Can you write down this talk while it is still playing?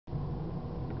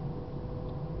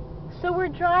So we're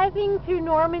driving through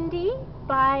Normandie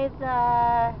by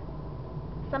the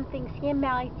something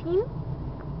Seine-Maritime,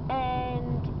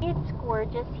 and it's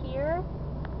gorgeous here.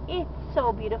 It's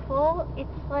so beautiful.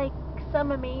 It's like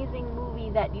some amazing movie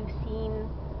that you've seen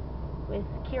with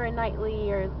Keira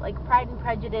Knightley, or like Pride and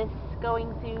Prejudice,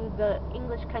 going through the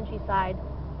English countryside.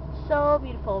 So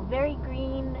beautiful, very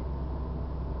green,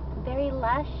 very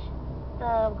lush.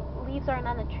 The leaves aren't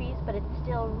on the trees, but it's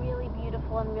still really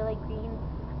beautiful and really green.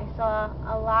 I saw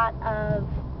a lot of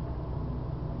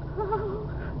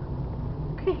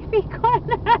creepy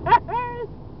corners.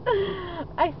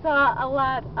 I saw a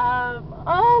lot of,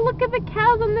 oh, look at the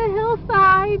cows on the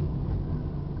hillside.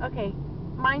 Okay,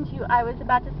 mind you, I was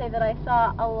about to say that I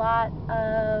saw a lot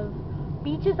of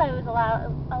beaches. I was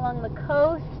along the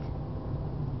coast,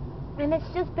 and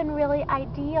it's just been really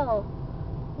ideal.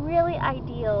 Really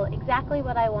ideal, exactly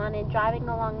what I wanted, driving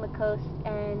along the coast,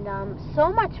 and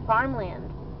so much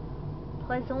farmland.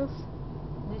 Plaisance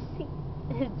du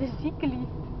cycliste.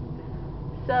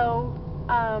 So,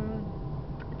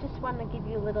 just want to give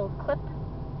you a little clip.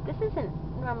 This isn't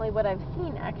normally what I've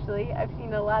seen, actually. I've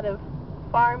seen a lot of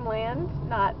farmland,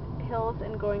 not hills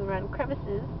and going around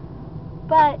crevices,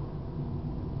 but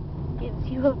gives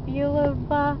you a feel of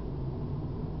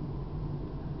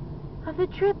the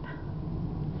trip.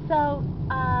 So,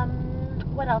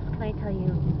 what else can I tell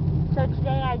you? So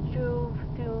today I drove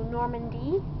through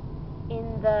Normandie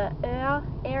in the E13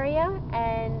 area,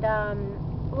 and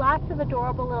lots of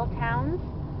adorable little towns,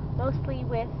 mostly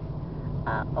with,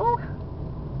 oh,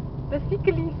 the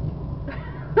cycliste.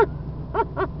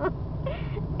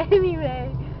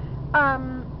 Anyway,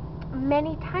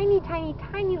 many tiny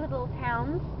little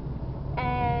towns,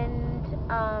 and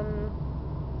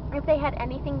if they had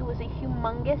anything, it was a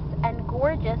humongous and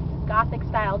gorgeous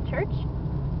Gothic-style church.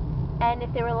 And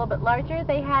if they were a little bit larger,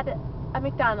 they had a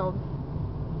McDonald's.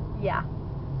 Yeah.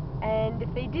 And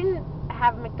if they didn't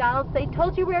have a McDonald's, they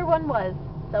told you where one was.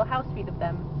 So how sweet of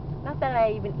them. Not that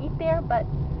I even eat there, but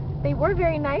they were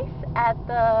very nice at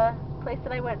the place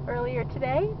that I went earlier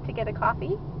today to get a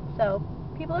coffee. So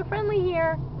people are friendly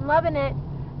here. I'm loving it.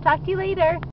 Talk to you later.